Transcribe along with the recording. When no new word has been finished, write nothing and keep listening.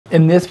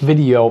In this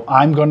video,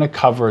 I'm going to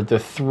cover the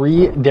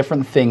 3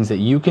 different things that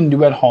you can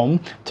do at home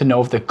to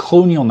know if the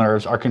cluneal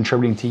nerves are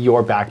contributing to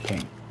your back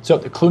pain. So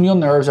the cluneal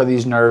nerves are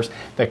these nerves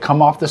that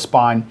come off the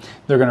spine.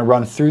 They're going to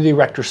run through the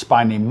erector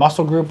spinae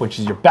muscle group, which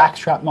is your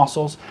backstrap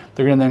muscles.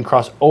 They're going to then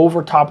cross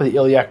over top of the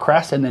iliac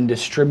crest and then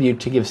distribute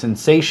to give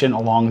sensation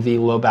along the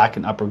low back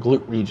and upper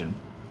glute region.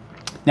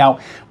 Now,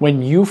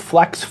 when you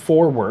flex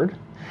forward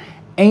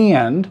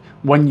and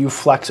when you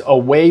flex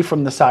away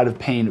from the side of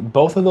pain,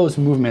 both of those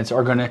movements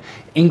are going to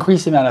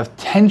increase the amount of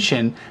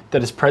tension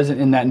that is present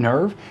in that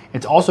nerve.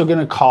 It's also going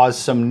to cause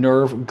some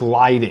nerve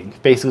gliding.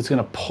 Basically, it's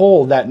going to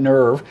pull that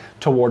nerve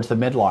towards the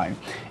midline.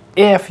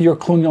 If your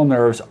cluneal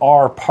nerves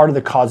are part of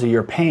the cause of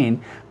your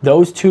pain,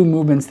 those 2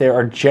 movements there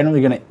are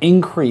generally going to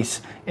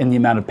increase in the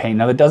amount of pain.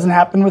 Now, that doesn't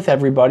happen with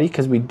everybody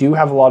because we do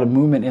have a lot of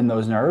movement in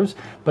those nerves,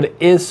 but it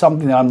is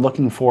something that I'm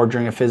looking for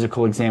during a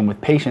physical exam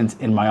with patients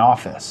in my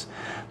office.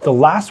 The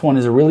last one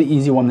is a really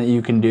easy one that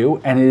you can do,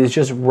 and it is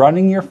just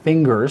running your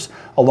fingers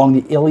along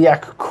the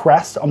iliac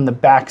crest on the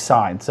back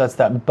side. So that's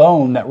that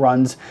bone that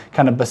runs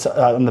kind of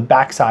on the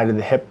back side of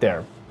the hip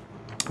there.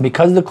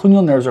 Because the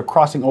cluneal nerves are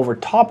crossing over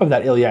top of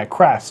that iliac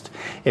crest,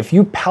 if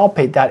you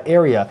palpate that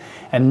area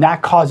and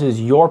that causes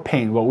your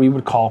pain, what we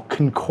would call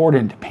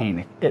concordant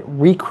pain, it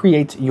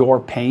recreates your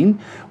pain.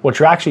 What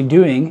you're actually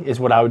doing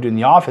is what I would do in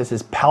the office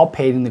is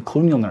palpating the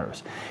cluneal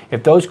nerves.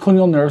 If those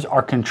cluneal nerves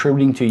are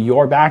contributing to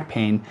your back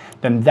pain,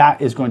 then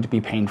that is going to be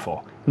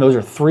painful. And those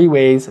are 3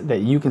 ways that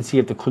you can see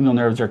if the cluneal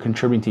nerves are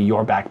contributing to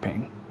your back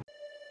pain.